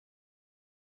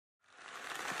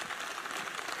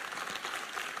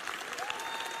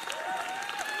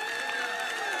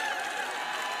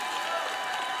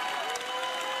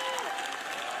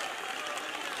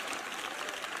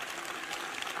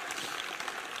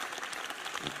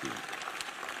Thank you.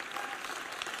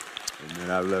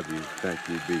 Amen. I love you. Thank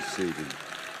you. Be seated.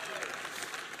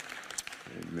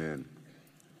 Amen.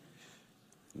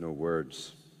 No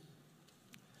words,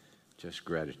 just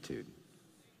gratitude.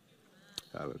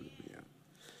 Hallelujah.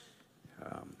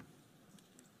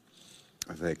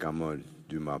 I think I'm going to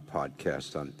do my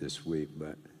podcast on it this week,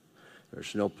 but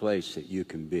there's no place that you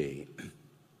can be,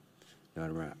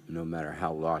 no matter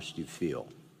how lost you feel,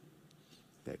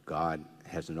 that God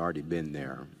hasn't already been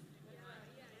there,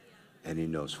 and he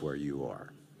knows where you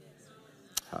are.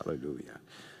 Hallelujah.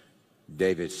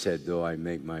 David said, though I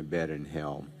make my bed in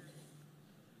hell,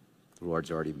 the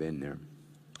Lord's already been there.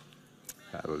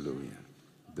 Hallelujah.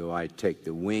 Though I take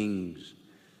the wings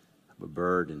of a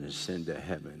bird and ascend to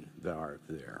heaven, thou art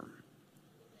there.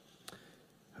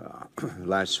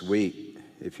 Last week,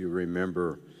 if you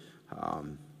remember,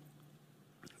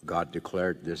 God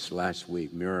declared this last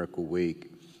week, Miracle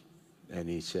Week, and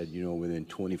he said, within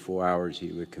 24 hours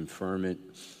he would confirm it.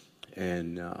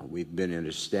 And we've been in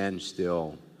a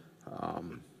standstill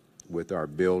with our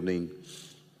building,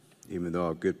 even though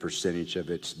a good percentage of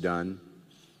it's done.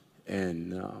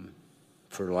 And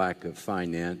for lack of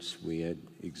finance, we had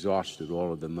exhausted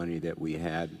all of the money that we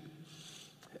had.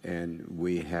 And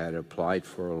we had applied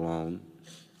for a loan,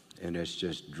 and it's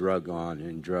just drug on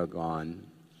and drug on.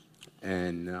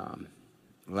 And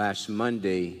last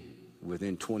Monday,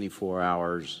 within 24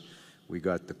 hours, we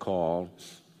got the call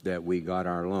that we got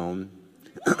our loan.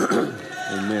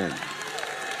 Amen.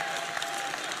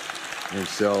 And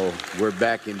so we're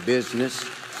back in business.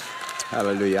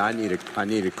 Hallelujah. I need a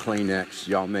Kleenex.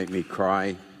 Y'all make me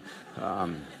cry.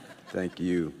 Thank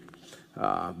you.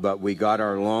 But we got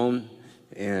our loan,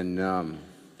 and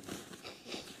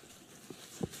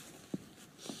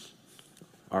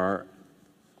our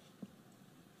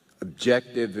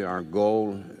objective, our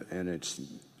goal, and it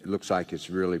looks like it's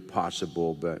really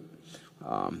possible, but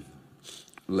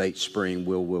late spring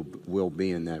we'll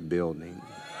be in that building.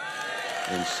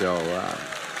 And so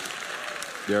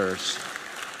there's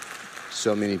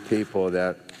so many people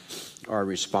that are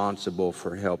responsible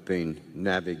for helping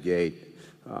navigate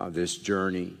this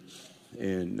journey.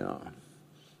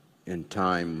 In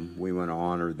time, we want to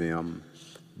honor them.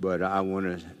 But I want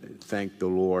to thank the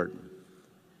Lord,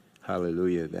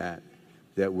 hallelujah,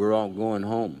 that we're all going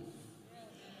home.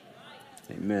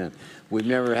 Amen. We've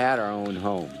never had our own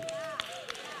home.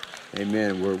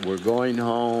 Amen. We're going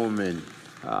home, and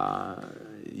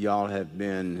y'all have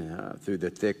been through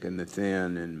the thick and the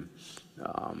thin, and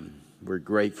we're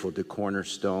grateful to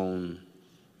Cornerstone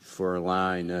for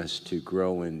allowing us to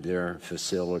grow in their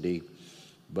facility.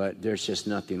 But there's just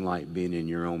nothing like being in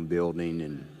your own building,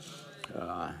 and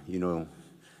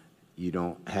you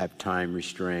don't have time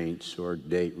restraints or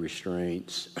date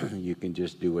restraints. You can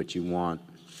just do what you want.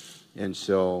 And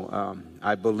so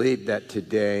I believe that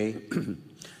today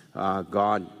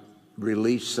God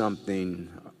released something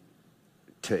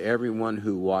to everyone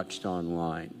who watched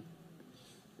online.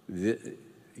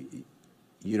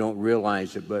 You don't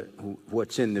realize it, but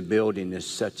what's in the building is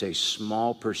such a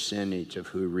small percentage of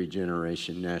who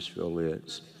Regeneration Nashville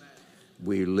is.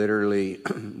 We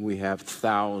have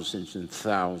thousands and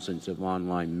thousands of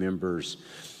online members,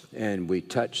 and we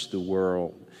touch the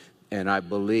world. And I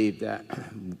believe that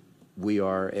we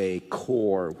are a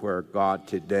core where God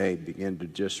today began to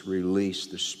just release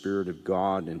the Spirit of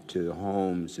God into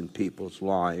homes and people's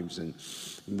lives. And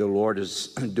the Lord is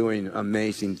doing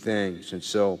amazing things. And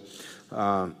so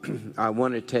I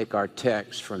want to take our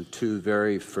text from two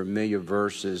very familiar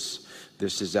verses.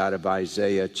 This is out of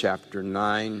Isaiah chapter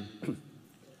 9.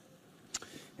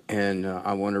 And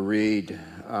I want to read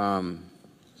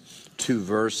two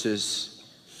verses.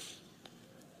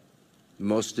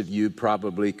 Most of you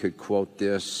probably could quote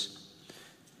this.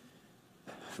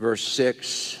 Verse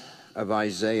 6 of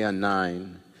Isaiah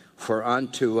 9. For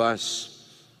unto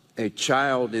us a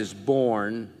child is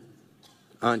born,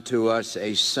 unto us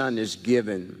a son is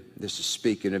given. This is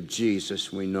speaking of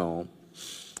Jesus, we know.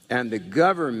 And the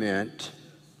government,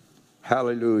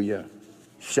 hallelujah,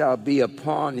 shall be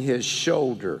upon his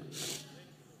shoulder.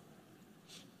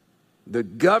 The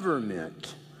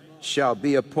government shall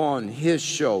be upon his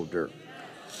shoulder.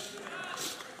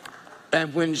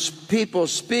 And when people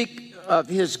speak of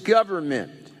his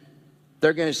government,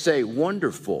 they're going to say,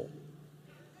 wonderful.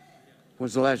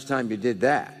 When's the last time you did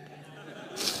that?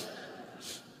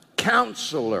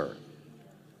 Counselor,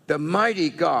 the mighty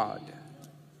God,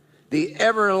 the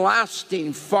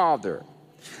everlasting Father.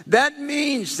 That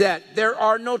means that there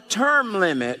are no term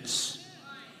limits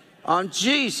on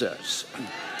Jesus.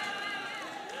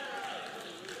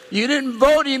 You didn't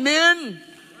vote him in,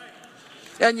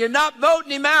 and you're not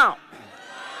voting him out.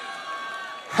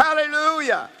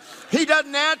 Hallelujah. He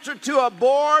doesn't answer to a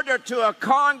board or to a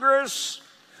Congress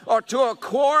or to a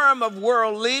quorum of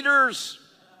world leaders.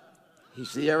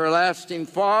 He's the everlasting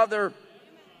Father.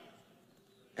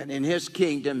 And in his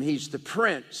kingdom, he's the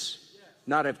prince,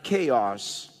 not of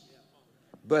chaos,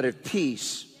 but of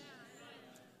peace.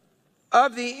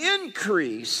 Of the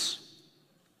increase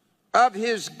of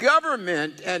his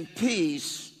government and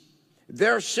peace,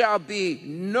 there shall be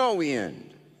no end.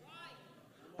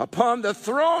 Upon the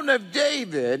throne of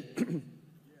David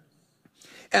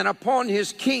and upon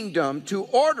his kingdom, to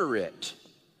order it,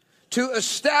 to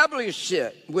establish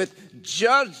it with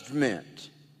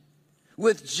judgment,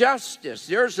 with justice.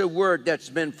 There's a word that's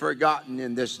been forgotten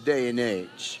in this day and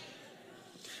age.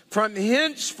 From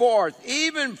henceforth,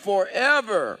 even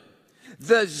forever,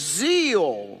 the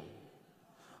zeal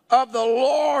of the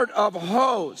Lord of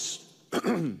hosts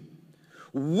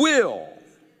will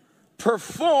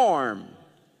perform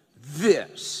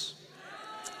this.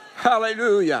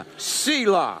 Hallelujah.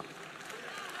 Selah.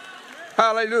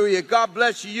 Hallelujah. God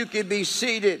bless you. You can be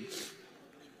seated.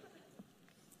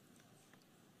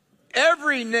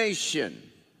 Every nation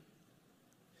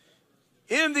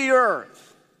in the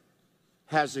earth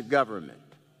has a government.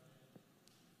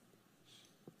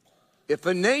 If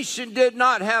a nation did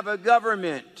not have a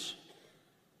government,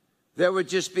 there would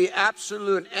just be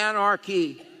absolute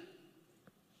anarchy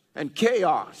and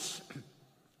chaos.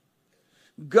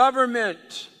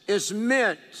 Government is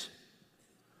meant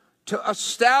to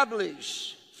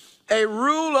establish a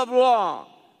rule of law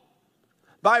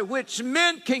by which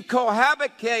men can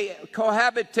cohabitate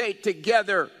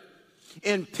together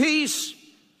in peace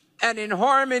and in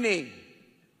harmony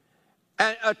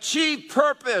and achieve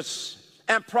purpose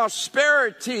and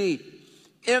prosperity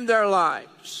in their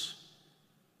lives.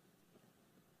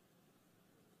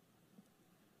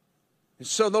 And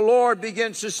so the Lord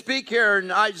begins to speak here,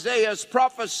 and Isaiah's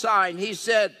prophesying. He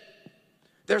said,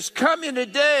 there's coming a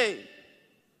day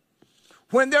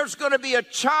when there's going to be a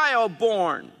child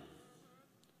born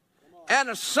and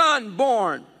a son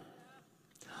born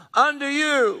unto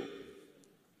you.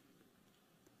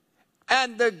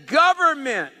 And the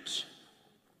government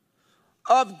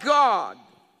of God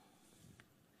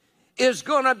is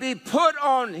going to be put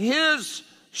on his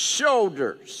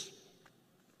shoulders.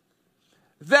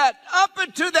 That up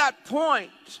until that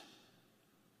point,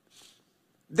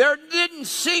 there didn't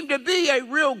seem to be a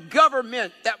real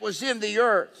government that was in the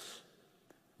earth,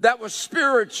 that was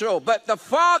spiritual. But the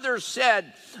Father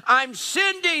said, I'm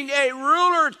sending a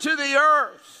ruler to the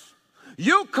earth.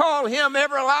 You call him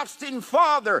Everlasting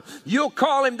Father. You'll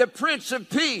call him the Prince of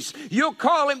Peace. You'll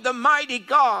call him the Mighty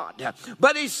God.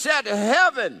 But he said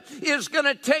heaven is going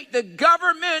to take the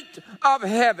government of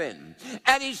heaven,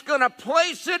 and he's going to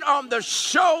place it on the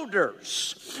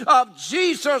shoulders of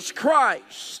Jesus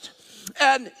Christ.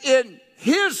 And in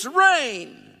his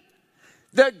reign,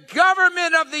 the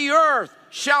government of the earth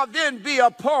shall then be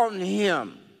upon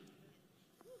him.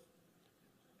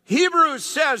 Hebrews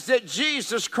says that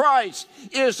Jesus Christ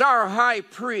is our high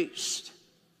priest.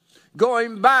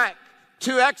 Going back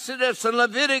to Exodus and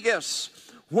Leviticus,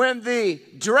 when the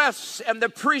dress and the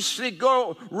priestly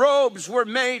robes were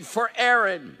made for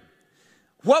Aaron,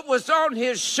 what was on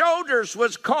his shoulders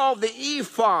was called the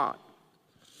ephod.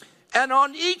 And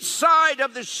on each side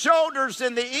of the shoulders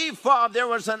in the ephod, there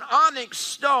was an onyx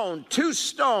stone, 2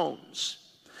 stones,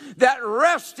 that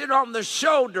rested on the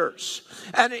shoulders.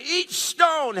 And each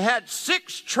stone had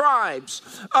 6 tribes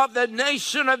of the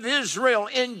nation of Israel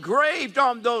engraved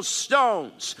on those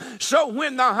stones. So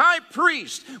when the high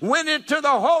priest went into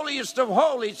the holiest of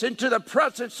holies, into the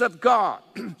presence of God,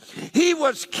 he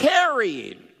was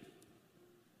carrying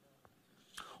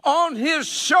on his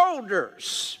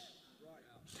shoulders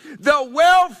the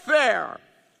welfare,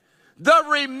 the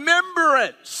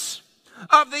remembrance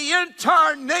of the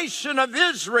entire nation of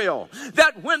Israel,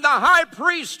 that when the high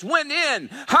priest went in,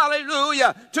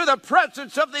 hallelujah, to the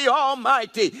presence of the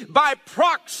Almighty, by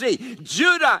proxy,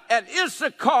 Judah and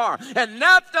Issachar and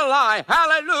Naphtali,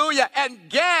 hallelujah, and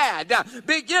Gad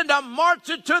begin to march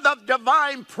into the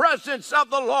divine presence of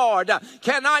the Lord.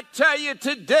 Can I tell you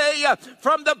today,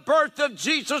 from the birth of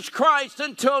Jesus Christ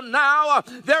until now,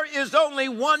 there is only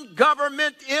one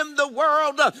government in the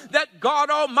world that God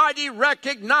Almighty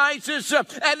recognizes.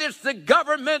 increase, and it's the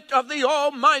government of the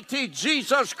Almighty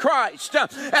Jesus Christ.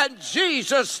 And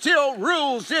Jesus still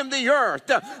rules in the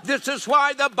earth. This is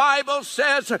why the Bible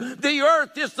says the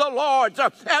earth is the Lord's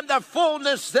and the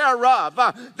fullness thereof.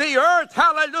 The earth,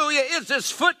 hallelujah, is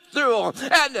his footstool,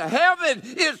 and heaven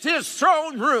is his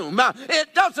throne room.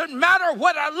 It doesn't matter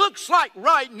what it looks like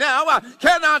right now.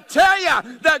 Can I tell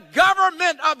you, the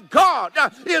government of God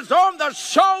is on the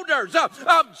shoulders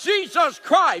of Jesus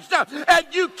Christ, and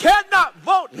you cannot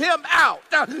vote him out.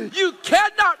 You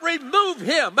cannot remove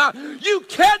him. You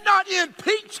cannot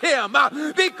impeach him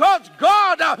because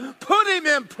God put him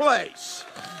in place.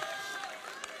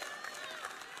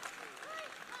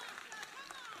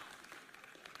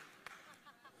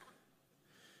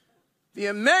 The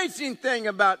amazing thing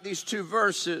about these two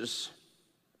verses,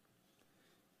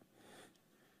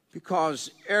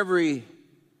 because every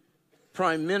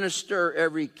prime minister,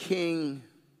 every king,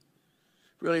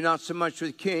 really not so much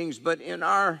with kings, but in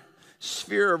our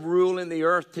sphere of rule in the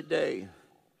earth today,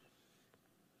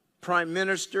 prime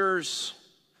ministers,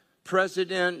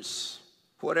 presidents,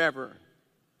 whatever,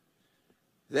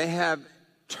 they have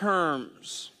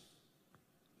terms.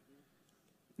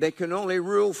 They can only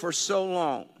rule for so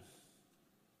long.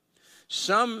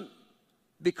 Some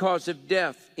because of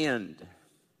death end.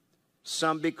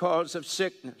 Some because of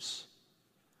sickness.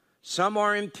 Some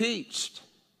are impeached.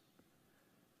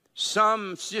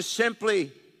 Some just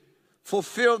simply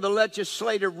fulfill the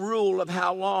legislative rule of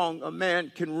how long a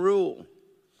man can rule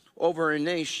over a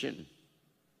nation.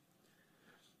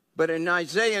 But in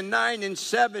Isaiah 9 and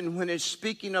 7, when it's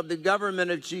speaking of the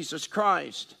government of Jesus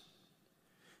Christ,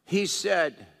 he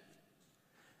said,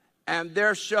 and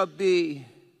there shall be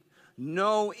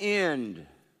no end.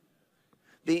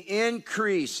 The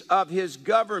increase of his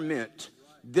government,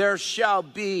 there shall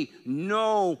be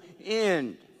no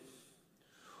end.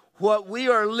 What we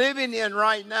are living in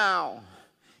right now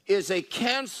is a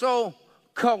cancel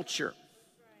culture.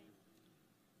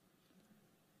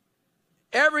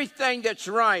 Everything that's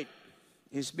right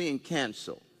is being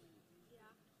canceled.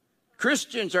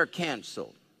 Christians are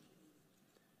canceled.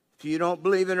 If you don't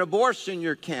believe in abortion,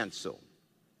 you're canceled.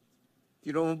 If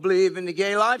you don't believe in the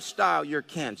gay lifestyle, you're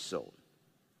canceled.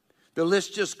 The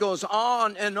list just goes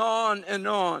on and on and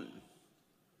on.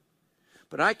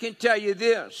 But I can tell you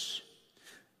this.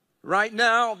 Right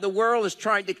now, the world is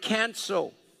trying to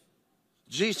cancel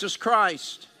Jesus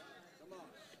Christ.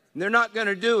 And they're not going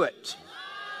to do it.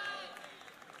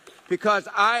 Because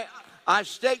I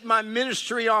stake my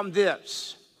ministry on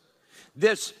this.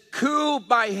 This coup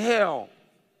by hell.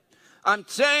 I'm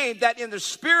saying that in the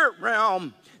spirit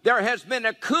realm, there has been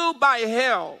a coup by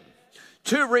hell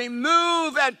to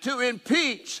remove and to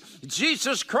impeach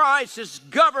Jesus Christ's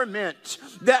government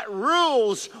that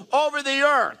rules over the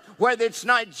earth. Whether it's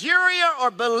Nigeria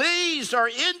or Belize or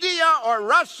India or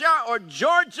Russia or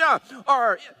Georgia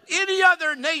or any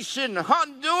other nation,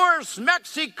 Honduras,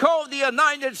 Mexico, the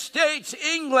United States,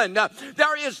 England,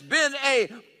 there has been a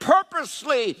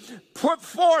purposely put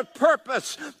forth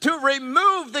purpose to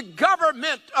remove the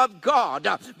government of God.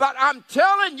 But I'm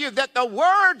telling you that the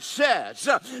Word says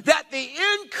that the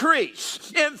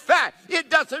increase, in fact, it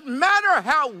doesn't matter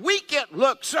how weak it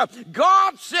looks.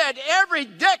 God said every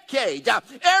decade,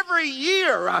 every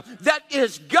year, that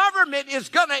his government is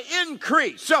going to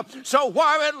increase. So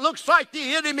while it looks like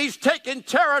the enemy's taking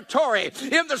territory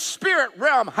in the spirit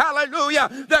realm, hallelujah,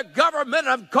 the government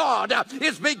of God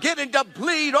is beginning to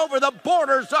bleed over the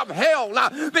borders of hell,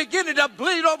 beginning to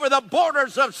bleed over the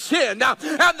borders of sin, and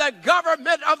the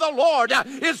government of the Lord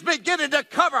is beginning to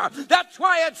cover. That's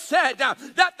why it said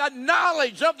that the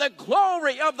knowledge of the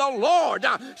glory of the Lord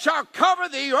shall cover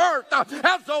the earth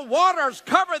as the waters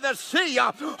cover the sea.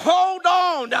 Hold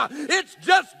on, it's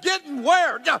just getting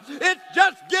weird. It's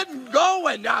just getting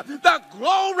going. The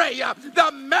glory,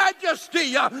 the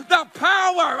majesty, the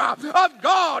power of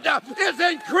God is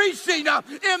increasing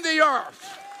in the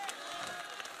earth.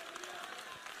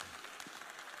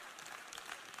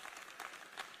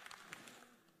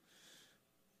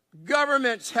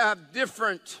 Governments have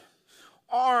different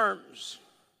arms,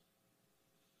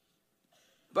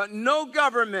 but no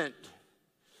government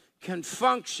can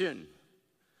function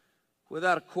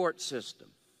without a court system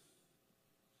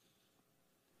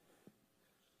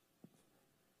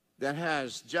that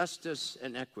has justice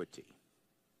and equity.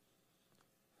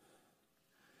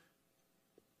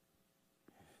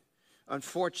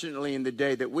 Unfortunately, in the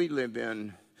day that we live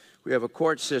in, we have a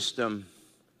court system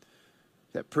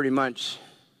that pretty much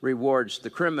rewards the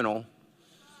criminal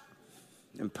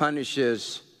and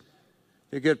punishes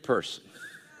the good person.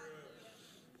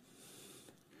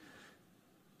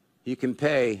 You can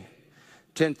pay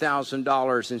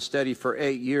 $10,000 and study for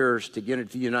 8 years to get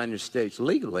into the United States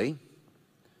legally.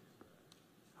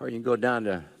 Or you can go down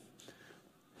to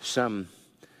some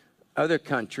other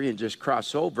country and just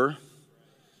cross over,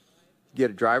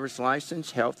 get a driver's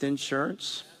license, health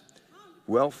insurance,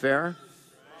 welfare,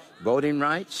 voting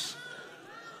rights,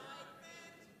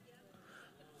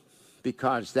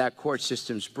 because that court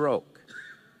system's broke.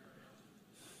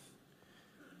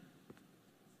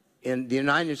 In the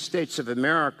United States of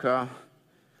America,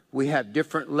 we have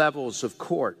different levels of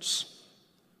courts.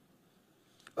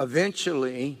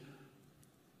 Eventually,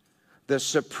 the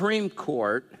Supreme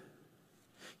Court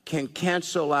can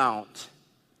cancel out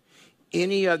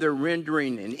any other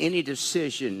rendering and any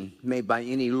decision made by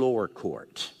any lower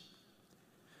court.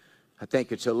 I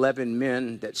think it's 11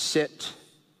 men that sit,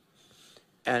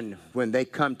 and when they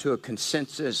come to a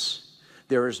consensus,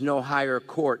 there is no higher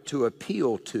court to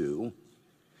appeal to,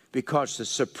 because the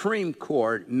Supreme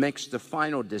Court makes the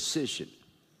final decision.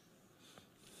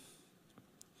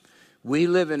 We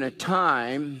live in a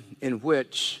time in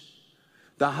which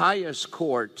the highest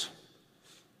court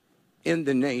in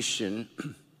the nation,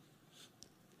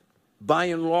 by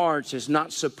and large, has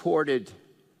not supported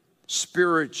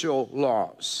spiritual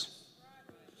laws.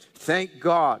 Thank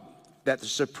God that the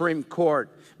Supreme Court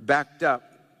backed up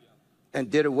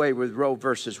and did away with Roe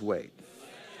versus Wade.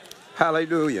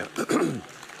 Hallelujah.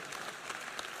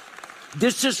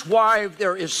 This is why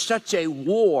there is such a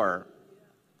war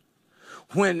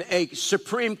when a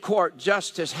Supreme Court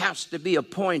justice has to be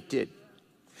appointed,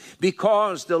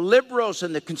 because the liberals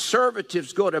and the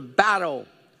conservatives go to battle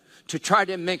to try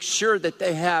to make sure that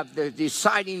they have the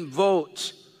deciding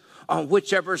vote on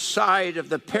whichever side of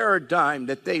the paradigm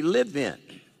that they live in.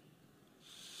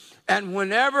 And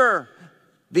whenever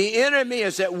the enemy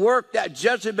is at work, that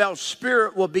Jezebel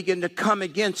spirit will begin to come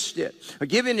against it. I'll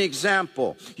give you an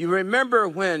example. You remember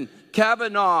when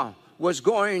Kavanaugh was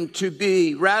going to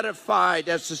be ratified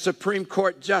as the Supreme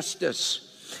Court Justice,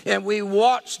 and we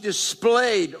watched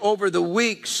displayed over the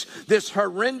weeks this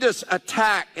horrendous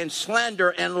attack and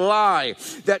slander and lie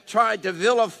that tried to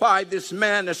vilify this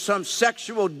man as some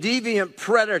sexual deviant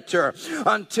predator,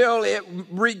 until it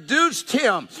reduced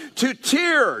him to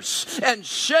tears and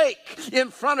shake in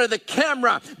front of the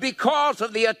camera because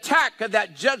of the attack of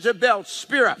that Jezebel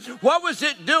spirit. What was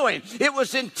it doing? It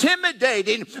was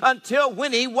intimidating, until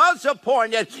when he was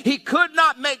appointed, he could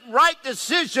not make right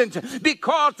decisions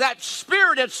because that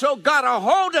spirit had so got a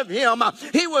hold of him.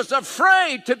 He was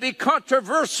afraid to be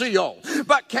controversial.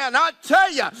 But can I tell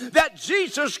you that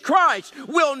Jesus Christ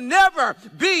will never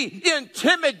be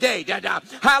intimidated?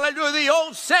 Hallelujah. The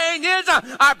old saying is,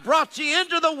 I brought you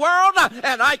into the world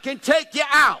and I can take you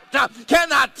out.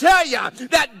 Can I tell you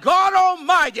that God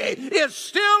Almighty is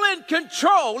still in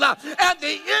control, and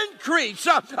the increase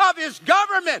of his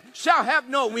government shall have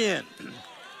no end?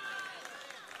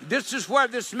 This is where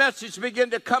this message began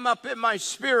to come up in my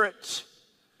spirit,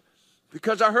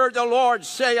 because I heard the Lord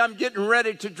say, I'm getting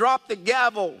ready to drop the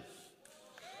gavel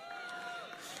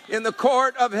in the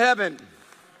court of heaven.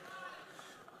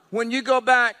 When you go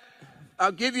back,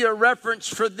 I'll give you a reference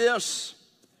for this.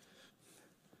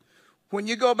 When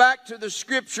you go back to the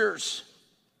scriptures,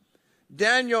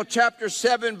 Daniel chapter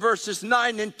 7 verses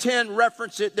 9 and 10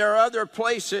 reference it. There are other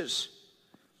places.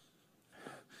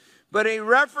 But he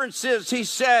references, he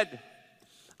said,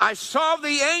 I saw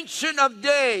the Ancient of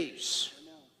Days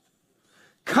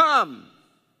come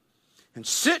and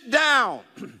sit down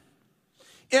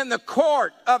in the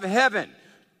court of heaven.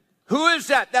 Who is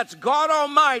that? That's God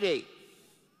Almighty.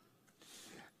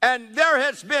 And there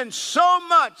has been so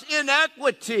much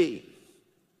inequity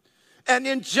and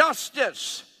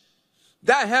injustice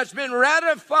that has been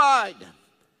ratified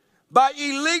by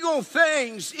illegal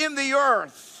things in the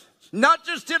earth. Not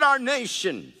just in our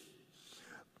nation,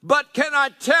 but can I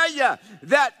tell you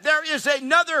that there is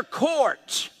another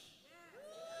court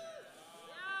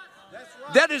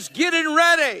that is getting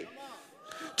ready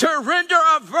to render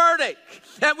a verdict.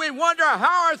 And we wonder,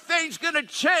 how are things going to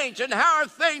change and how are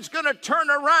things going to turn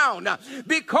around?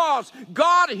 Because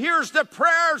God hears the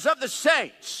prayers of the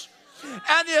saints.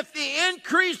 And if the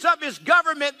increase of his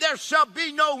government, there shall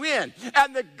be no end.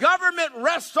 And the government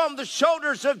rests on the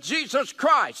shoulders of Jesus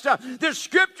Christ. The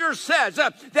scripture says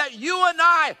that you and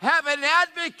I have an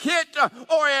advocate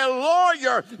or a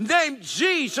lawyer named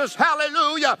Jesus,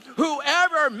 hallelujah,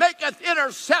 whoever maketh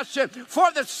intercession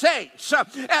for the saints.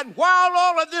 And while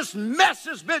all of this mess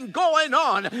has been going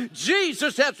on,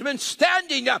 Jesus has been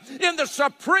standing in the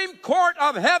Supreme Court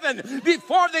of heaven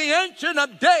before the Ancient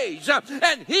of Days.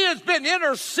 And he has been been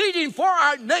interceding for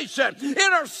our nation,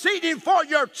 interceding for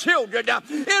your children,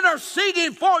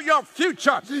 interceding for your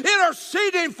future,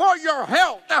 interceding for your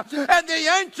health. And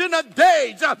the Ancient of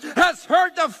Days has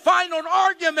heard the final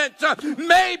argument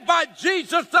made by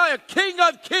Jesus, the King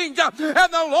of Kings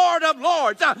and the Lord of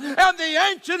Lords. And the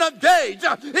Ancient of Days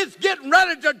is getting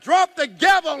ready to drop the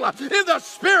gavel in the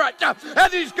Spirit,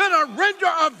 and he's going to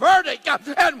render a verdict.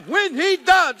 And when he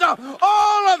does,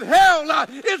 all of hell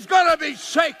is going to be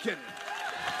shaken.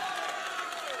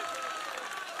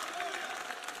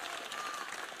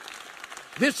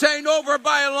 This ain't over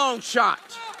by a long shot.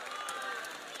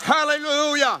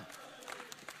 Hallelujah.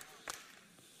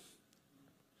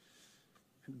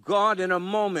 God, in a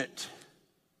moment,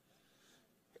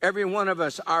 every one of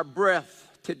us, our breath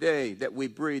today that we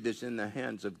breathe is in the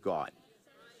hands of God.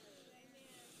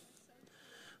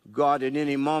 God at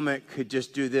any moment could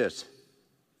just do this,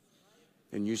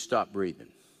 and you stop breathing.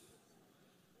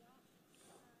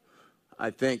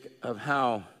 I think of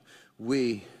how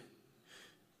we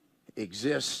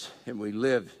exist and we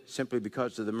live simply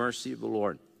because of the mercy of the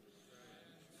Lord.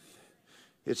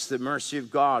 It's the mercy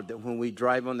of God that when we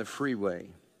drive on the freeway,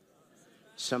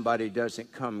 somebody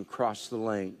doesn't come across the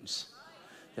lanes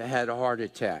that had a heart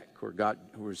attack or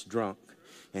was drunk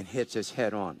and hits us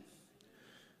head on.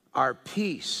 Our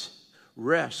peace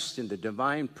rests in the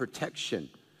divine protection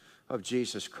of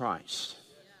Jesus Christ.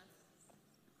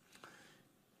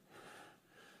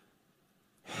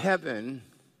 Heaven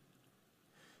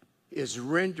is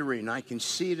rendering, I can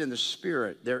see it in the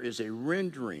Spirit, there is a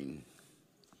rendering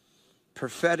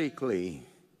prophetically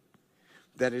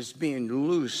that is being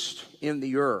loosed in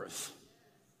the earth.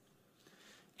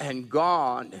 And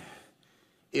God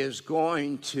is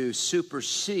going to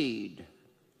supersede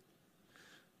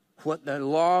what the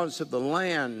laws of the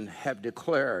land have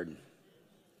declared.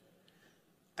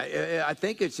 I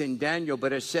think it's in Daniel,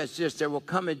 but it says this: there will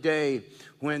come a day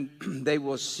when they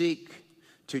will seek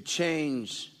to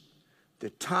change the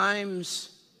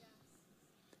times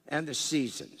and the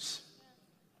seasons.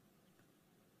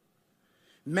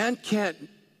 Man can't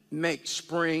make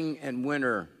spring and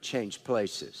winter change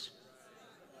places.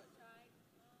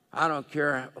 I don't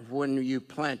care when you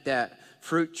plant that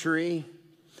fruit tree,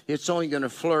 it's only going to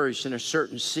flourish in a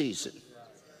certain season.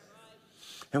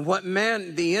 And what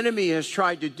the enemy has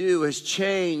tried to do is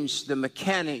change the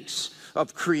mechanics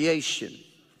of creation.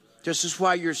 This is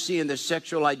why you're seeing the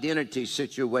sexual identity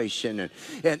situation.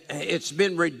 And it's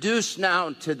been reduced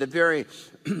now to the very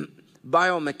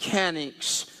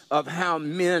biomechanics of how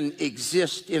men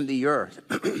exist in the earth.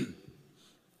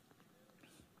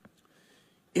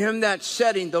 In that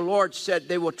setting, the Lord said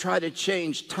they will try to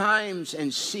change times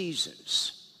and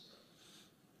seasons.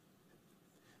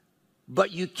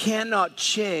 But you cannot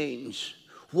change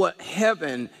what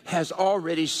heaven has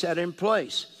already set in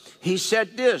place. He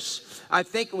said this, I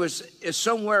think it was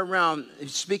somewhere around,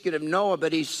 speaking of Noah,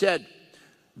 but he said,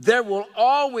 there will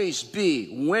always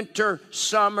be winter,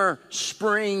 summer,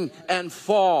 spring, and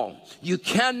fall. You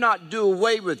cannot do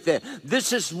away with it.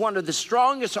 This is one of the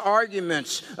strongest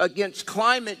arguments against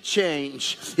climate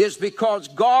change, is because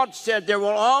God said there will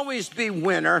always be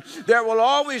winter, there will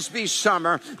always be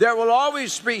summer, there will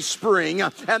always be spring,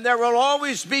 and there will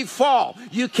always be fall.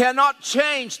 You cannot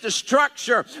change the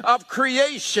structure of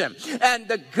creation and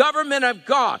the government of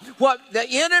God. What the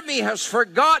enemy has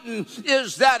forgotten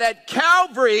is that at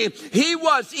Calvary, he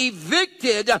was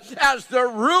evicted as the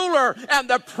ruler and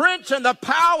the prince and the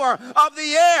power of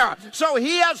the air. So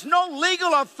he has no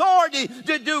legal authority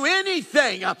to do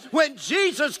anything. When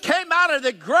Jesus came out of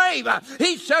the grave,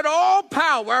 he said, all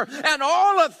power and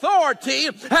all authority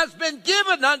has been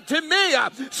given unto me.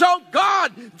 So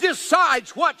God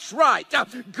decides what's right.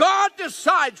 God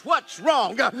decides what's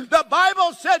wrong. The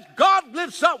Bible says God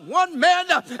lifts up one man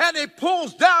and he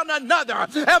pulls down another.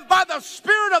 And by the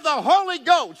Spirit of the Holy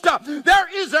Ghost, there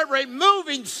is a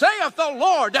removing, saith the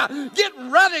Lord,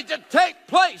 getting ready to take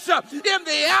place in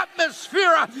the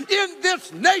atmosphere in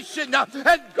this nation.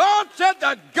 And God said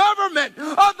the government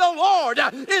of the Lord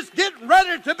is getting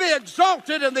ready to be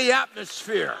exalted in the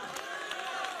atmosphere.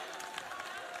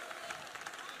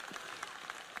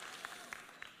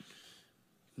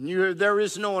 There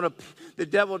is no, the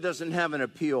devil doesn't have an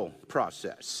appeal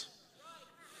process.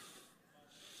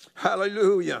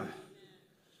 Hallelujah.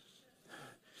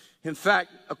 In fact,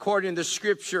 according to the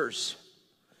scriptures,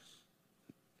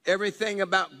 everything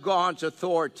about God's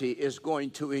authority is going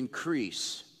to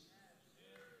increase.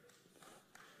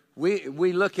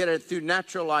 We look at it through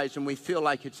natural eyes and we feel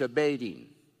like it's abating.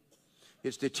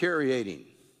 It's deteriorating.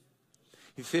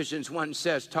 Ephesians 1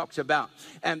 talks about,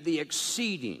 and the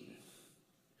exceeding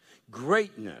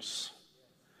greatness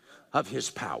of his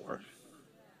power.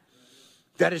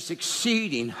 That is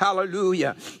exceeding,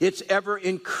 hallelujah. It's ever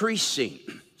increasing.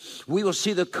 We will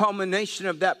see the culmination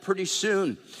of that pretty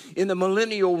soon in the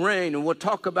millennial reign, and we'll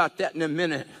talk about that in a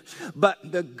minute.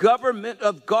 But the government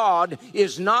of God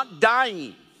is not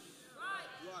dying.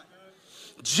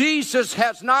 Jesus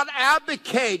has not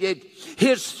abdicated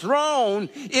his throne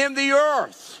in the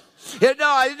earth. It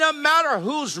doesn't matter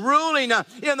who's ruling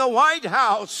in the White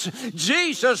House.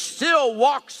 Jesus still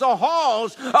walks the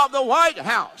halls of the White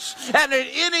House. And at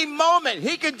any moment,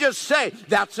 he can just say,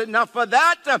 that's enough of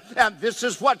that, and this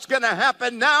is what's going to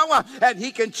happen now, and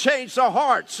he can change the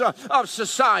hearts of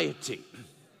society.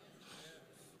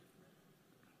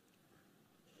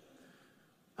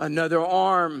 Another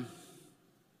arm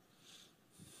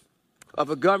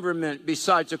of a government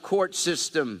besides a court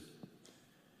system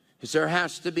is there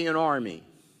has to be an army.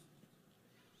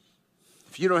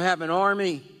 If you don't have an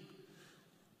army,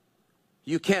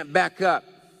 you can't back up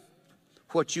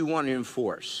what you want to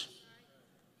enforce.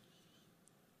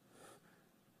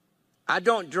 I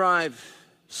don't drive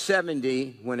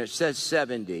 70 when it says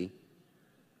 70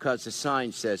 because the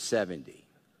sign says 70.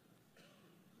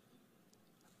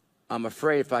 I'm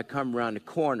afraid if I come around the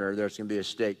corner, there's going to be a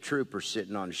state trooper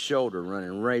sitting on the shoulder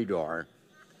running radar.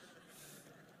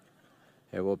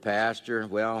 Hey, well, Pastor,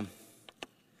 well,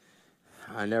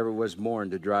 I never was born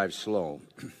to drive slow.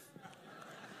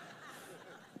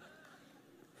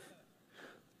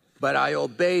 But I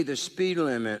obey the speed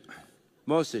limit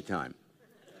most of the time.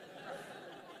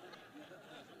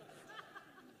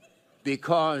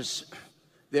 Because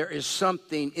there is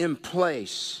something in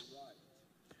place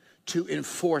to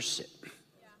enforce it.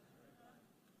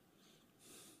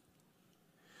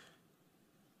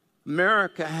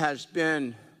 America has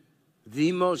been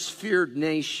the most feared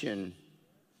nation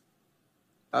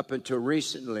up until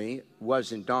recently,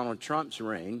 was in Donald Trump's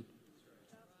reign.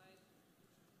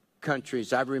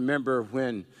 Countries, I remember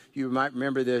when, you might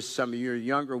remember this, some of you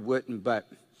younger wouldn't, but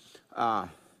I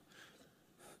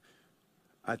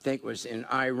think it was in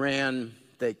Iran,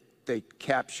 they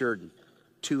captured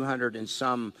 200 and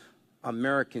some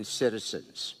American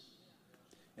citizens.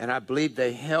 And I believe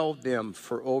they held them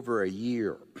for over a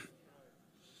year.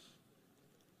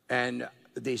 And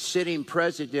the sitting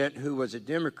president, who was a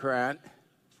Democrat,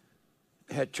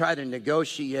 had tried to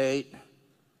negotiate,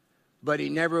 but he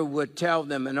never would tell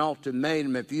them an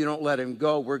ultimatum: if you don't let him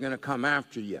go, we're going to come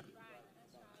after you.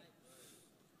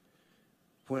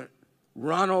 When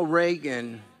Ronald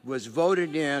Reagan was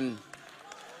voted in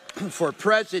for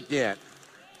president,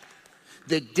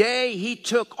 the day he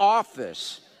took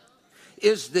office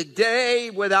is the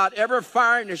day, without ever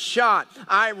firing a shot,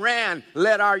 Iran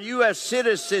let our U.S.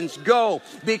 citizens go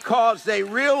because they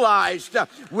realized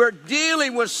we're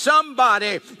dealing with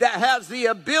somebody that has the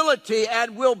ability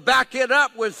and will back it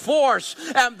up with force,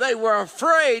 and they were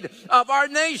afraid of our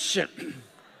nation.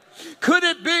 Could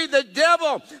it be the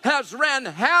devil has ran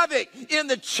havoc in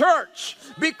the church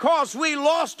because we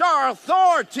lost our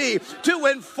authority to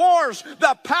enforce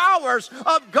the powers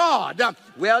of God?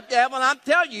 Well, devil, I'm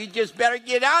telling you, you just better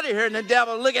get out of here. And the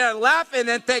devil looking at it, laughing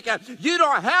and thinking, you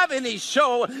don't have any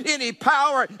show, any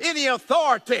power, any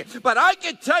authority. But I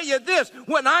can tell you this,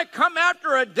 when I come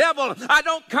after a devil, I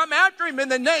don't come after him in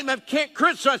the name of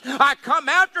Christians. I come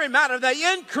after him out of the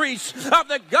increase of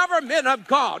the government of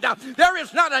God. There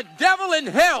is not a devil in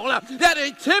hell that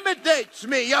intimidates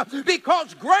me,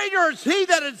 because greater is he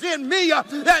that is in me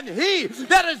than he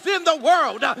that is in the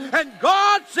world. And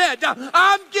God said,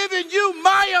 I'm giving you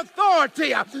my authority,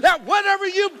 that whatever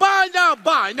you bind, I'll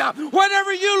bind.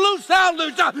 Whatever you loose, I'll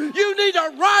loose. You need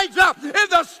to rise up in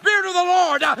the Spirit of the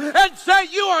Lord and say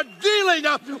you are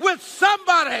dealing with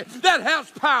somebody that has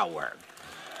power.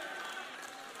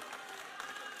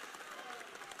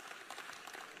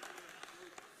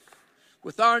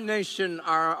 With our nation,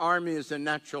 our army is a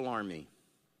natural army.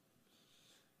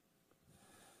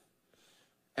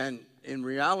 And in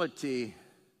reality,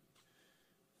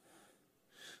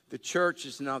 the church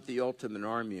is not the ultimate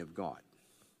army of God.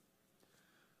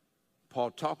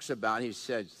 Paul talks about, he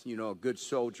says, you know, a good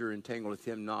soldier entangleth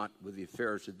him not with the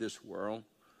affairs of this world.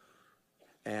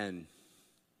 And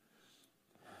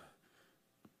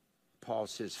Paul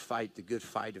says, fight the good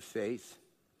fight of faith.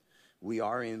 We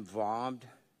are involved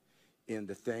in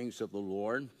the things of the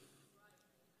Lord.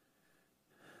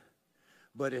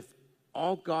 But if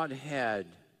all God had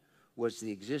was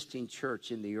the existing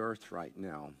church in the earth right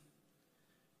now,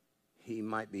 he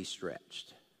might be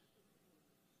stretched.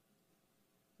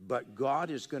 But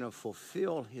God is going to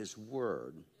fulfill his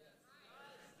word,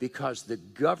 because the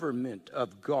government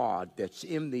of God that's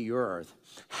in the earth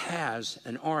has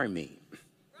an army.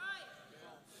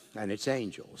 and it's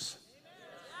angels.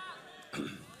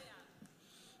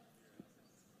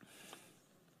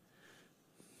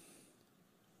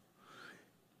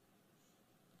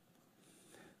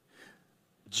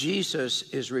 Jesus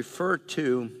is referred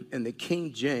to in the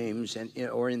King James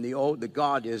or in the Old, the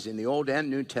God is in the Old and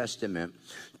New Testament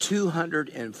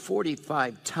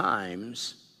 245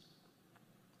 times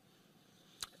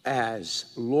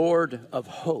as Lord of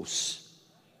hosts.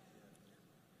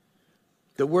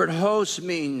 The word host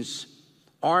means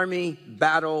army,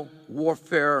 battle,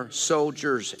 warfare,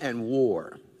 soldiers, and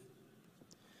war.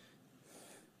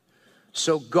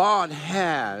 So God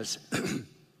has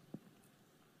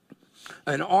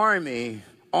an army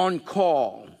on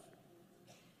call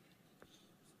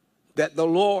that the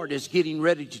Lord is getting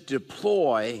ready to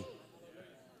deploy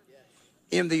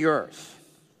in the earth.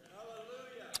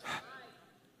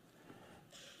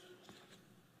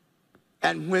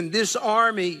 And when this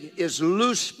army is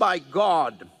loosed by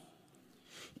God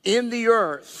in the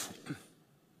earth,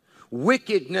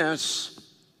 wickedness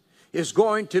is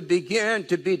going to begin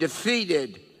to be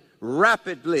defeated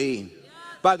rapidly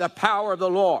by the power of the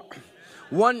Lord.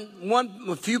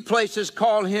 A few places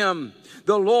call him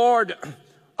the Lord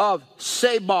of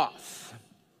Sabaoth.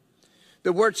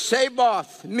 The word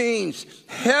Sabaoth means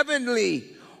heavenly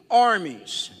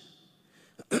armies.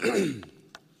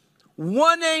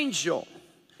 One angel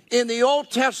in the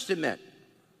Old Testament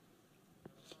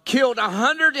killed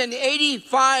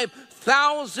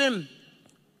 185,000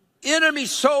 enemy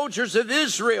soldiers of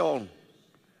Israel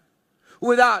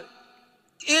without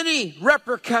any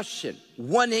repercussion.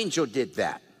 One angel did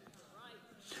that.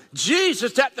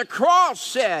 Jesus at the cross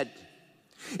said,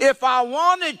 if I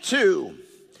wanted to,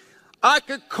 I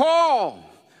could call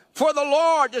for the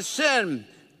Lord to send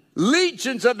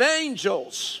legions of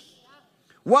angels.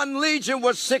 One legion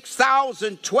was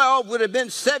 6,000. 12 would have been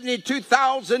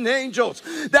 72,000 angels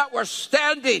that were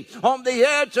standing on the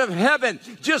edge of heaven,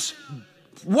 just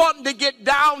wanting to get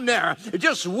down there,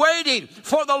 just waiting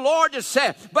for the Lord to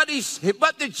say. But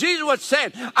Jesus was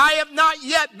saying, I have not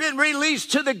yet been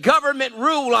released to the government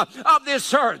rule of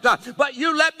this earth, but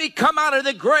you let me come out of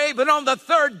the grave, and on the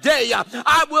third day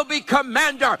I will be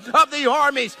commander of the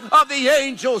armies of the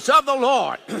angels of the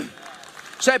Lord.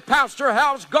 Say, Pastor,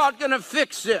 how's God going to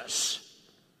fix this?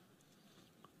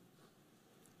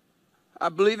 I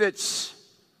believe it's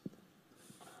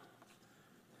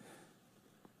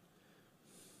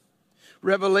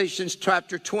Revelations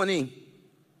chapter 20,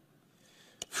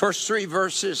 first 3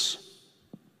 verses,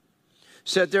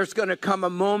 said there's going to come a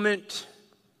moment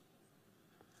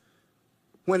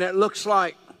when it looks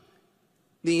like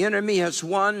the enemy has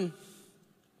won,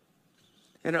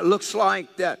 and it looks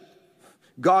like that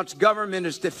God's government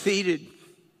is defeated,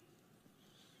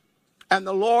 and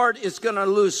the Lord is going to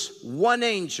loose one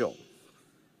angel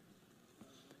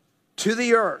to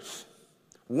the earth.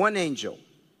 One angel.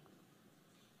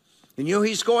 And you know,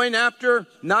 he's going after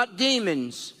not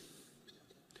demons,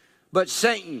 but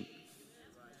Satan.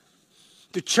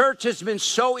 The church has been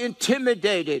so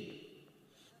intimidated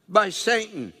by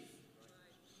Satan.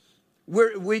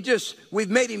 We've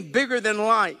made him bigger than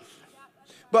life.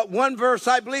 But one verse,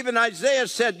 I believe in Isaiah,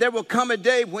 said there will come a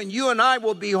day when you and I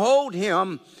will behold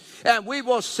him, and we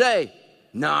will say,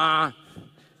 nah,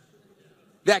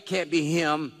 that can't be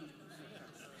him.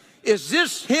 Is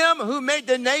this him who made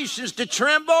the nations to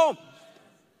tremble?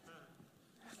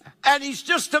 And he's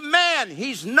just a man.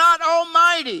 He's not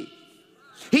almighty.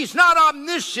 He's not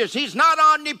omniscient. He's not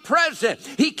omnipresent.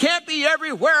 He can't be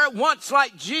everywhere at once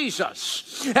like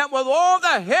Jesus. And with all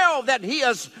the hell that he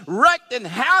has wreaked and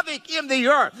havoc in the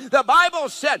earth, the Bible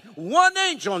said one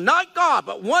angel, not God,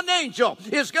 but one angel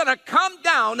is going to come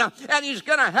down, and he's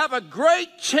going to have a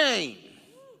great change.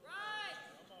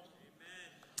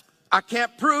 I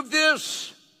can't prove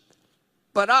this,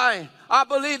 but I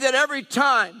believe that every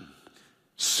time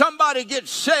somebody gets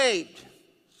saved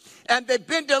and they've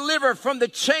been delivered from the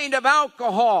chain of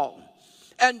alcohol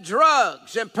and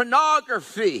drugs and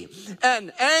pornography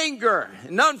and anger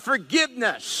and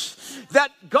unforgiveness,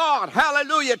 that God,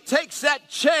 hallelujah, takes that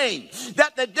chain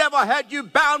that the devil had you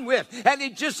bound with, and he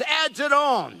just adds it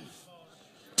on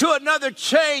to another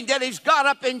chain that he's got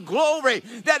up in glory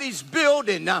that he's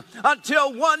building,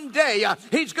 until one day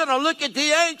he's going to look at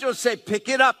the angel and say, pick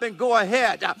it up and go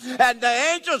ahead. And the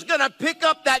angel's going to pick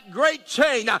up that great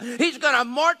chain. He's going to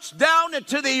march down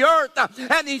into the earth,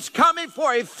 and he's coming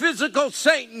for a physical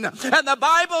Satan. And the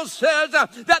Bible says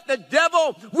that the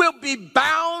devil will be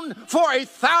bound for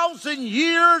 1,000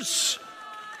 years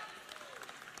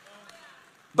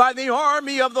by the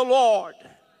army of the Lord.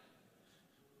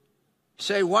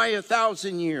 Say, why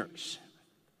 1,000 years?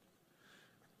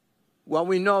 Well,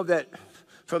 we know that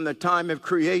from the time of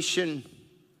creation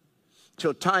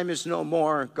till time is no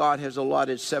more, God has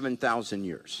allotted 7,000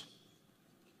 years.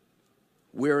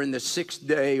 We're in the 6th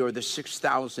day or the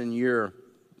 6,000 year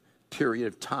period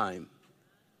of time.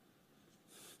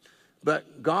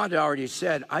 But God already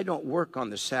said, I don't work on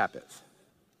the Sabbath.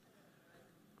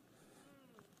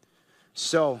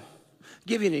 So,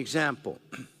 give you an example.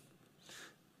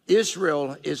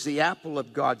 Israel is the apple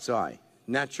of God's eye,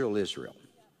 natural Israel.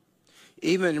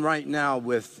 Even right now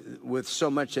with so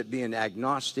much at being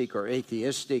agnostic or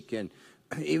atheistic, and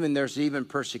there's even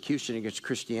persecution against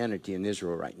Christianity in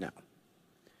Israel right now.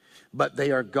 But they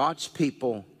are God's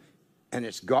people, and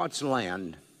it's God's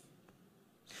land.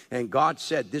 And God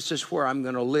said, this is where I'm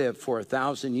going to live for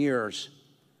 1,000 years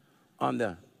on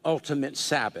the ultimate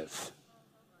Sabbath.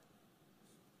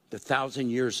 The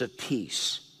 1,000 years of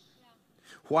peace.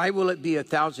 Why will it be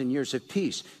 1,000 years of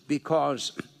peace?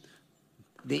 Because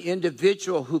the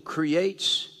individual who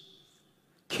creates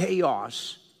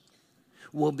chaos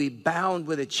will be bound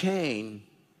with a chain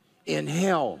in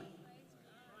hell.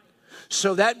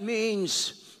 So that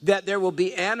means that there will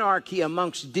be anarchy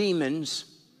amongst demons,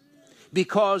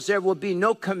 because there will be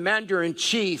no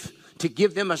commander-in-chief to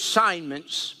give them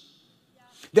assignments.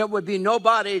 There would be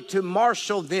nobody to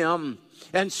marshal them,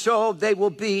 and so they will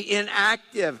be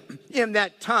inactive in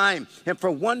that time. And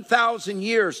for 1,000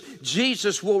 years,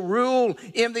 Jesus will rule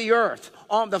in the earth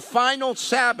on the final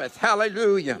Sabbath.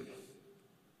 Hallelujah.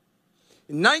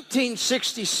 In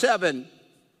 1967,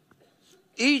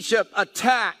 Egypt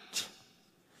attacked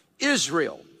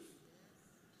Israel.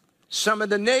 Some of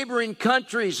the neighboring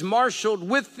countries marshaled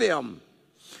with them.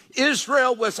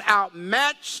 Israel was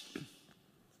outmatched.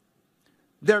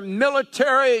 Their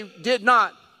military did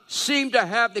not seem to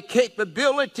have the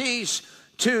capabilities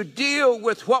to deal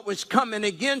with what was coming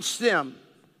against them.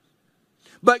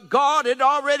 But God had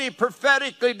already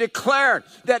prophetically declared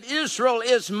that Israel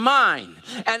is mine,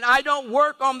 and I don't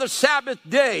work on the Sabbath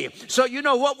day. So you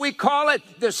know what we call it?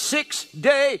 The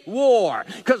 6-day war.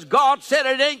 Because God said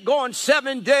it ain't going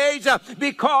 7 days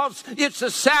because it's a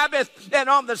Sabbath, and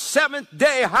on the 7th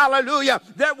day, hallelujah,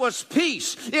 there was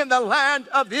peace in the land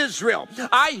of Israel.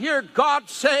 I hear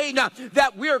God saying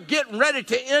that we're getting ready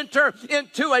to enter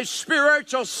into a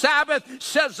spiritual Sabbath,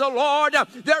 says the Lord.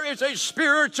 There is a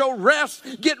spiritual rest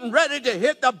getting ready to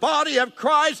hit the body of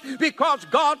Christ, because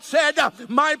God said,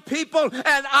 my people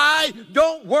and I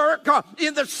don't work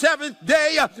in the 7th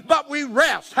day, but we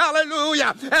rest.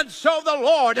 Hallelujah. And so the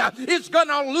Lord is going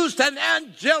to loose an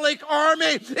angelic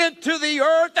army into the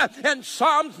earth. And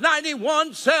Psalms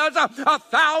 91 says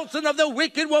 1,000 of the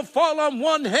wicked will fall on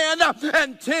one hand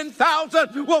and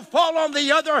 10,000 will fall on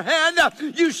the other hand.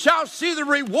 You shall see the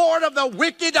reward of the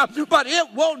wicked, but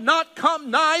it will not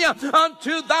come nigh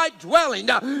unto thy dwelling.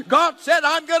 God said,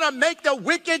 I'm going to make the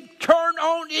wicked turn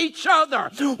on each other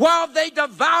while they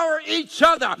devour each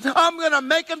other. I'm going to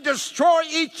make them destroy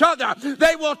each other.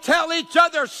 They will tell each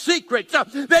other secrets.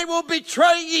 They will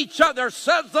betray each other,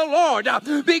 says the Lord,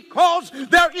 because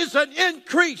there is an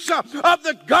increase of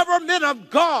the government of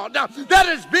God that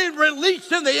is being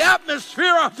released in the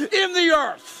atmosphere in the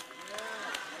earth.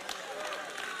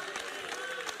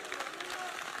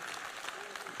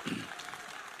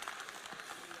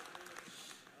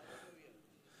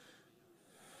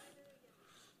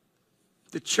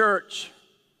 The church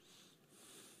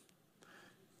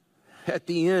at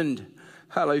the end,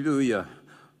 hallelujah.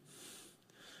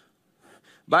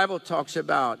 Bible talks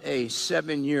about a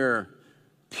 7-year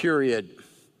period,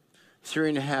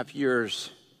 3.5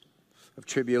 years of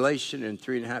tribulation and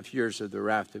 3.5 years of the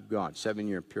wrath of God,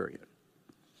 7-year period.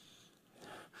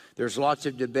 There's lots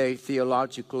of debate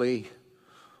theologically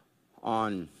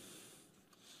on,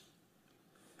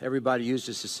 everybody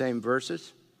uses the same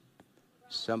verses.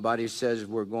 Somebody says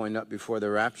we're going up before the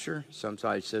rapture.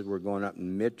 Somebody says we're going up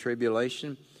in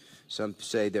mid-tribulation. Some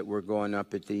say that we're going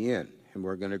up at the end, and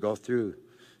we're going to go through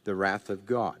the wrath of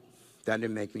God. That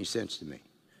didn't make any sense to me.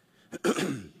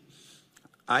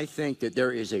 I think that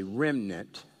there is a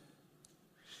remnant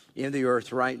in the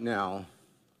earth right now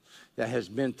that has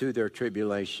been through their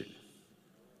tribulation.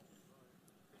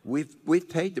 We've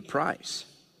paid the price.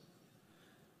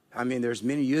 I mean, there's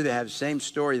many of you that have the same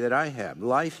story that I have.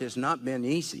 Life has not been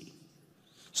easy.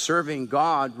 Serving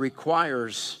God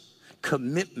requires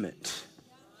commitment.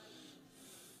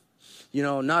 You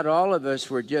know, not all of us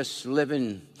were just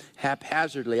living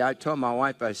haphazardly. I told my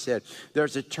wife, I said,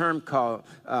 there's a term called,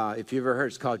 if you ever heard,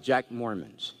 it's called Jack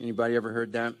Mormons. Anybody ever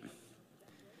heard that?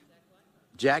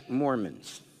 Jack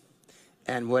Mormons.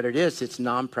 And what it is, it's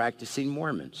non-practicing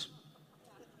Mormons.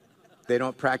 They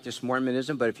don't practice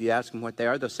Mormonism, but if you ask them what they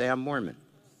are, they'll say, I'm Mormon.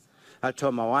 I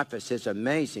told my wife, I said, it's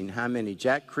amazing how many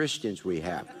Jack Christians we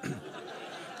have.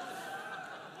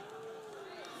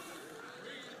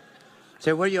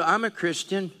 Say, well, I'm a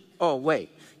Christian. Oh, wait,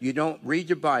 you don't read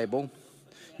your Bible.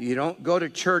 You don't go to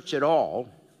church at all.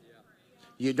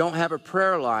 You don't have a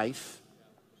prayer life.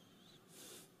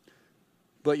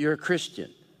 But you're a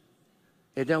Christian.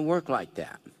 It doesn't work like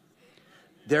that.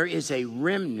 There is a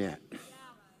remnant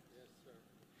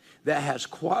that has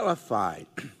qualified.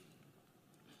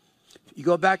 You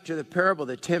go back to the parable of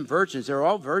the 10 virgins, they're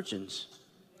all virgins.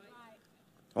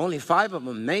 Only 5 of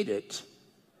them made it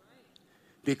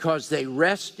because they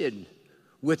rested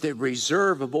with a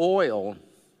reserve of oil.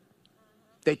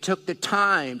 They took the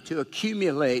time to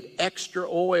accumulate extra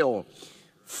oil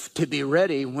to be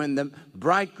ready when the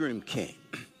bridegroom came.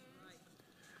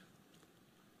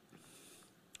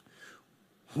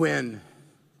 When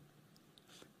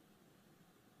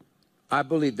I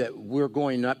believe that we're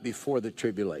going up before the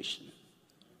tribulation,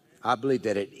 I believe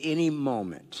that at any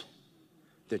moment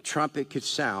the trumpet could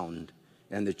sound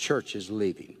and the church is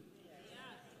leaving.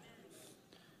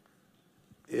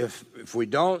 If we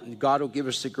don't, God will give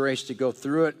us the grace to go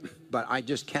through it, but I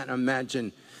just can't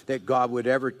imagine that God would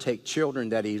ever take children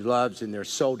that he loves and they're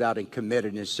sold out and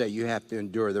committed and say, you have to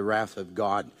endure the wrath of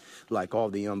God like all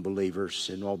the unbelievers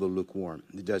and all the lukewarm.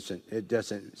 It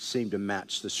doesn't seem to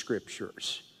match the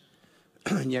scriptures.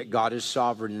 And yet God is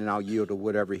sovereign, and I'll yield to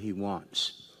whatever he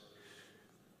wants.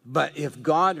 But if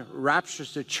God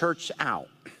raptures the church out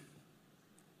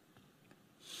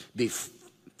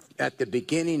at the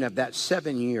beginning of that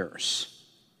 7 years,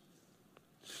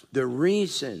 the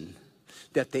reason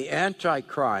that the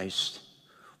Antichrist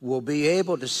will be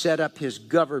able to set up his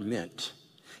government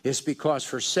is because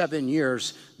for 7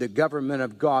 years, the government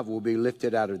of God will be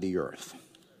lifted out of the earth.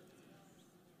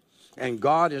 And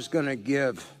God is going to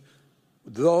give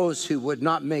those who would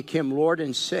not make him Lord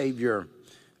and Savior,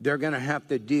 they're going to have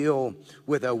to deal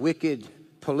with a wicked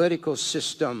political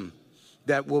system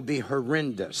that will be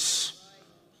horrendous.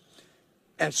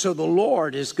 And so the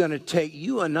Lord is going to take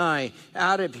you and I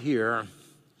out of here.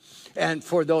 And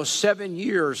for those 7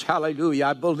 years, hallelujah,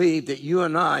 I believe that you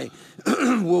and I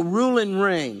will rule and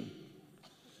reign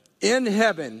in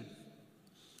heaven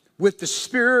with the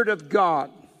Spirit of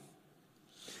God.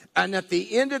 And at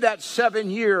the end of that 7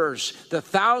 years, the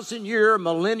 1,000-year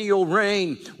millennial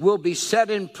reign will be set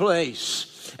in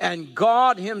place. And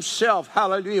God himself,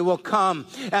 hallelujah, will come.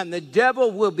 And the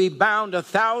devil will be bound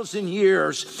 1,000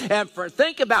 years. And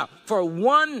think about, for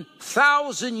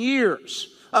 1,000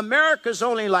 years, America's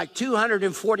only like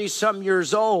 240 some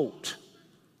years old.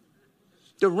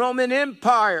 The Roman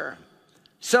Empire,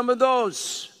 some of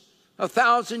those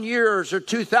 1,000 years or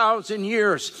 2,000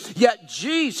 years. Yet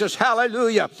Jesus,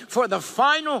 hallelujah, for the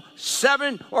final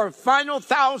 7 or final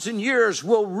 1,000 years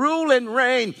will rule and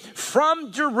reign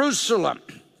from Jerusalem.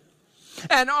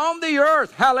 And on the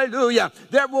earth, hallelujah,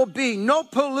 there will be no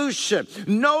pollution,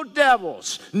 no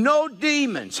devils, no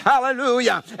demons,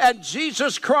 hallelujah. And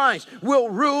Jesus Christ will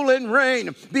rule and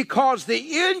reign because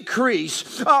the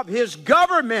increase of his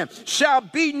government shall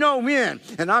be no end.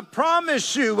 And I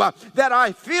promise you that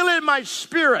I feel in my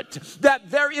spirit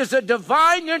that there is a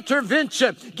divine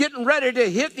intervention getting ready to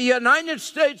hit the United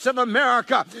States of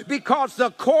America because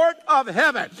the court of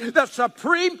heaven, the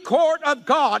Supreme Court of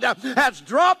God, has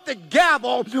dropped the gavel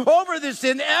over this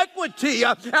inequity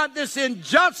and this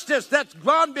injustice that's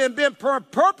been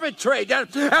perpetrated.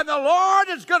 And the Lord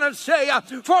is going to say,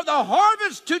 for the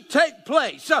harvest to take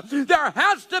place, there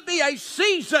has to be a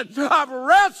season of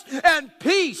rest and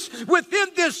peace within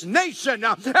this nation.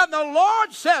 And the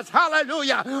Lord says,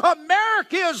 hallelujah,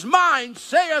 America is mine,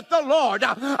 saith the Lord.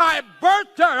 I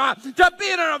birthed her to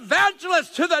be an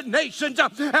evangelist to the nations.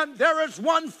 And there is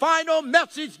one final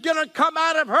message going to come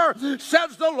out of her,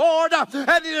 says the Lord.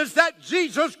 And it is that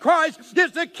Jesus Christ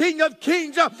is the King of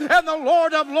Kings and the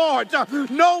Lord of Lords.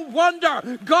 No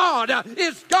wonder God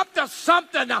is up to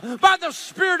something by the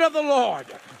Spirit of the Lord.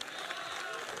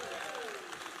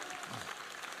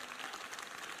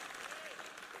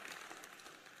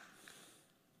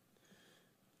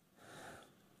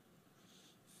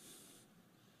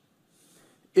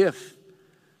 If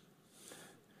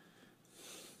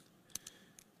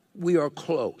we are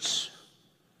close,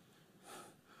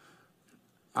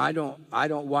 I don't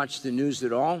watch the news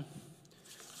at all.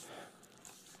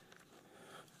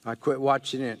 I quit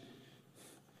watching it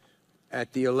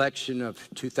at the election of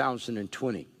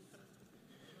 2020.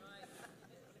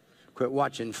 Quit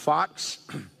watching Fox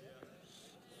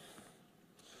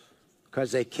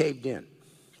because they caved in.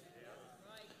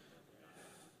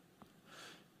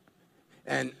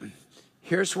 And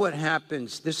here's what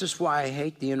happens. This is why I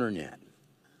hate the internet.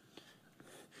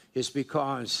 is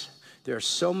because there's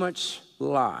so much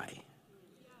lie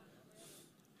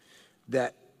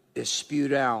that is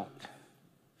spewed out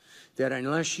that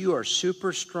unless you are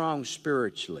super strong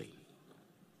spiritually,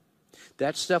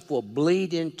 that stuff will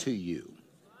bleed into you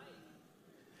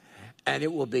and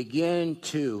it will begin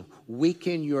to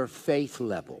weaken your faith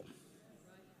level.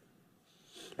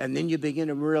 And then you begin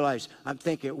to realize, I'm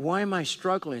thinking, why am I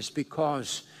struggling? It's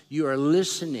because you are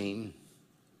listening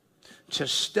to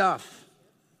stuff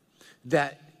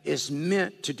that is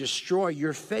meant to destroy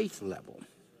your faith level.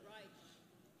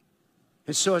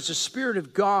 And so as the Spirit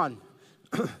of God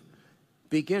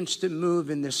begins to move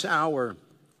in this hour,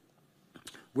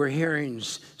 we're hearing,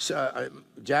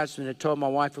 Jasmine had told my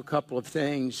wife a couple of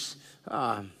things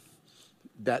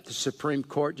that the Supreme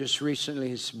Court just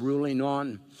recently is ruling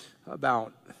on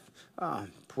about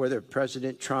whether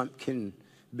President Trump can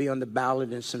be on the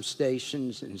ballot in some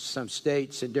stations and some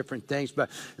states and different things. But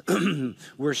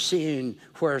we're seeing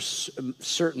where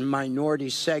certain minority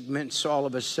segments all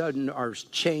of a sudden are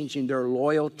changing their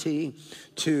loyalty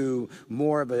to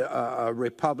more of a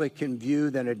Republican view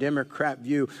than a Democrat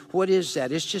view. What is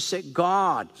that? It's just that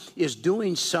God is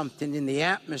doing something in the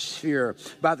atmosphere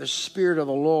by the Spirit of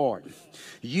the Lord.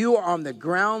 You are on the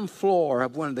ground floor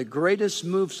of one of the greatest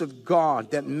moves of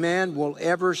God that man will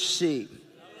ever see.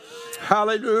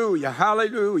 Hallelujah,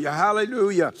 hallelujah,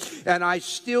 hallelujah. And I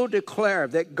still declare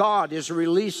that God is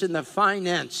releasing the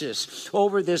finances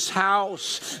over this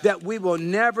house, that we will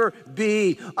never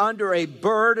be under a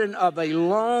burden of a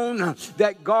loan,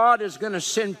 that God is going to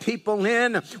send people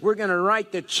in. We're going to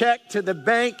write the check to the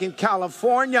bank in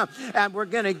California, and we're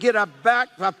going to get a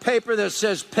paper that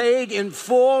says paid in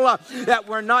full, that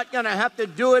we're not going to have to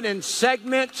do it in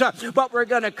segments, but we're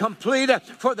going to complete it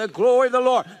for the glory of the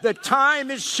Lord. The time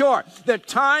is short. The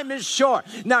time is short.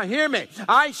 Now hear me.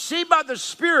 I see by the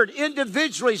Spirit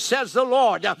individually, says the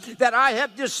Lord, that I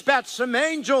have dispatched some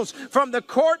angels from the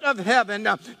court of heaven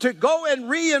to go and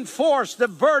reinforce the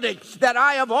verdict that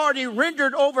I have already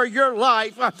rendered over your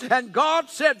life. And God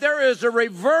said there is a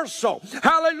reversal,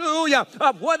 hallelujah,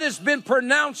 of what has been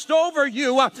pronounced over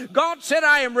you. God said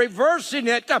I am reversing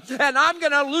it, and I'm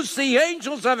going to loose the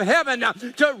angels of heaven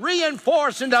to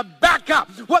reinforce and to back up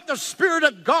what the Spirit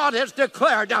of God has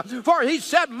declared. For He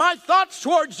said, my thoughts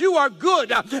towards you are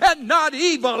good and not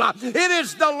evil. It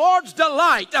is the Lord's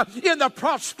delight in the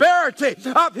prosperity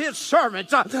of His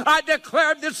servants. I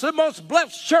declare this is the most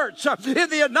blessed church in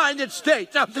the United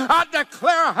States. I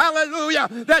declare, hallelujah,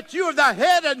 that you are the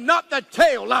head and not the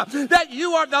tail, that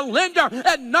you are the lender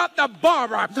and not the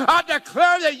borrower. I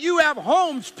declare that you have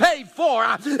homes paid for,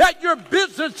 that your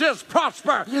businesses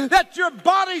prosper, that your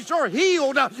bodies are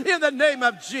healed in the name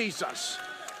of Jesus.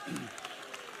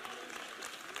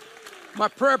 My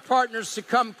prayer partners to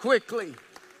come quickly.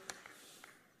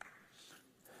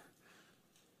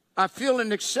 I feel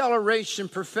an acceleration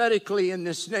prophetically in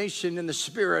this nation in the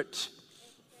Spirit.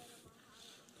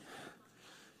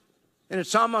 And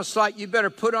it's almost like you better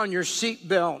put on your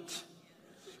seatbelt,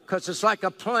 because it's like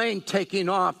a plane taking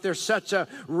off. There's such a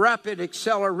rapid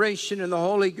acceleration in the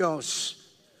Holy Ghost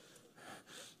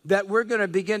that we're going to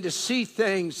begin to see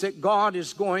things that God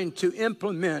is going to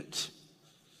implement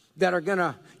that are going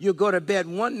to, you'll go to bed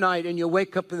one night and you'll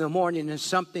wake up in the morning and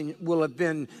something will have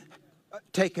been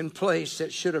taken place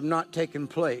that should have not taken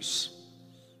place.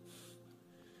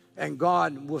 And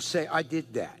God will say, I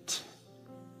did that.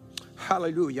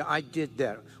 Hallelujah, I did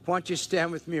that. Why don't you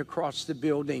stand with me across the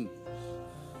building?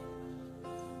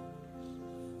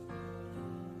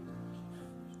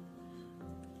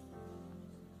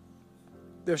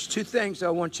 There's two things I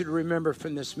want you to remember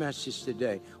from this message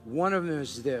today. One of them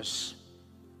is this,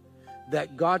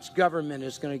 that God's government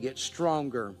is going to get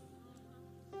stronger,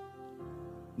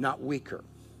 not weaker.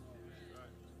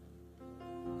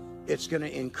 It's going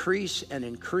to increase and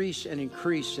increase and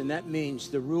increase, and that means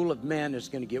the rule of man is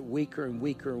going to get weaker and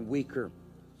weaker and weaker.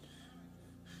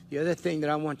 The other thing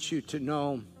that I want you to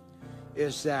know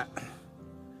is that,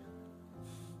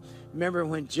 remember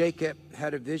when Jacob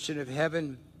had a vision of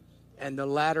heaven and the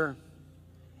ladder,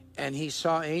 and he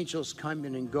saw angels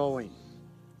coming and going?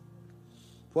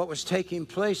 What was taking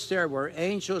place there were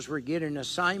angels were getting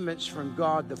assignments from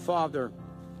God the Father,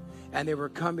 and they were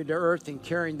coming to earth and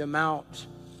carrying them out.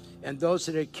 And those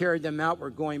that had carried them out were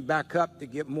going back up to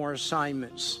get more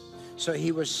assignments. So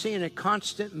he was seeing a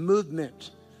constant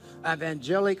movement of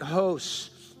angelic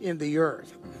hosts in the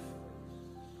earth.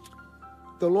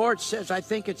 The Lord says, I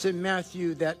think it's in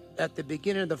Matthew, that at the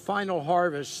beginning of the final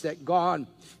harvest that God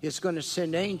is going to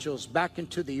send angels back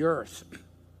into the earth.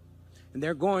 And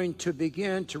they're going to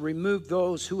begin to remove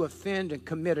those who offend and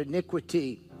commit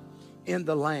iniquity in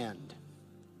the land.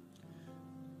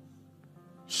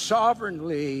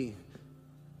 sovereignly,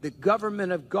 the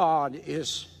government of God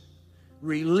is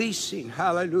releasing,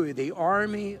 hallelujah, the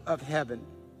army of heaven,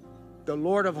 the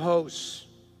Lord of hosts,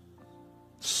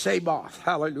 Sabaoth,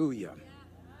 hallelujah.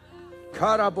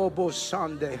 Karabobo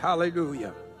Sunday,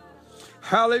 hallelujah.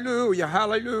 Hallelujah,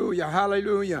 hallelujah,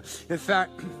 hallelujah. In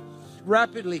fact,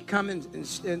 rapidly come and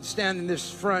stand in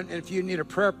this front, and if you need a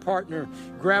prayer partner,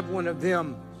 grab one of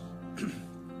them.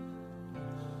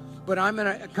 But I'm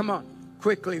going to, come on,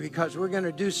 quickly, because we're going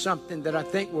to do something that I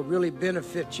think will really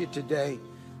benefit you today.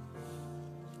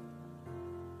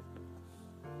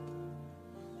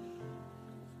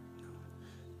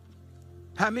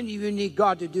 How many of you need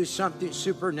God to do something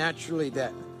supernaturally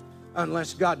that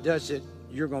unless God does it,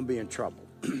 you're going to be in trouble?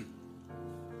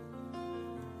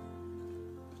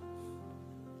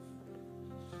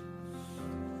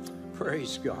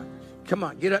 Praise God. Come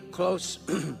on, get up close.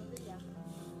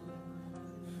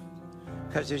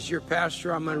 Because as your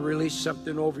pastor, I'm going to release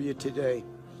something over you today.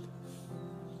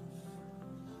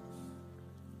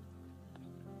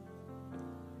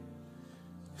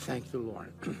 Thank the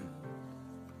Lord.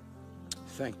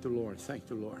 Thank the Lord. Thank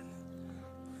the Lord.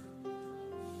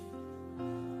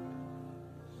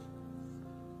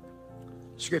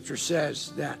 Scripture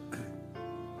says that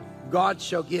God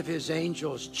shall give his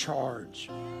angels charge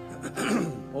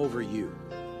over you.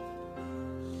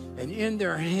 And in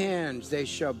their hands they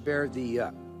shall bear thee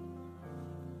up,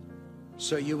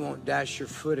 so you won't dash your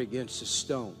foot against a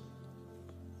stone.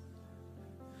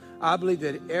 I believe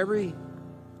that every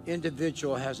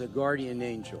individual has a guardian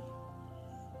angel.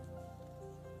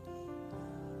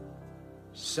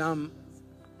 Some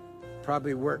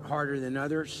probably work harder than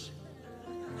others.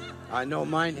 I know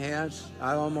mine has.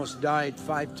 I almost died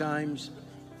 5 times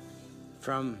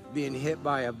from being hit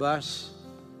by a bus,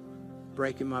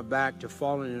 breaking my back, to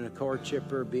falling in a core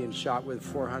chipper, being shot with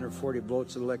 440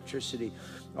 volts of electricity,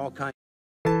 all kinds.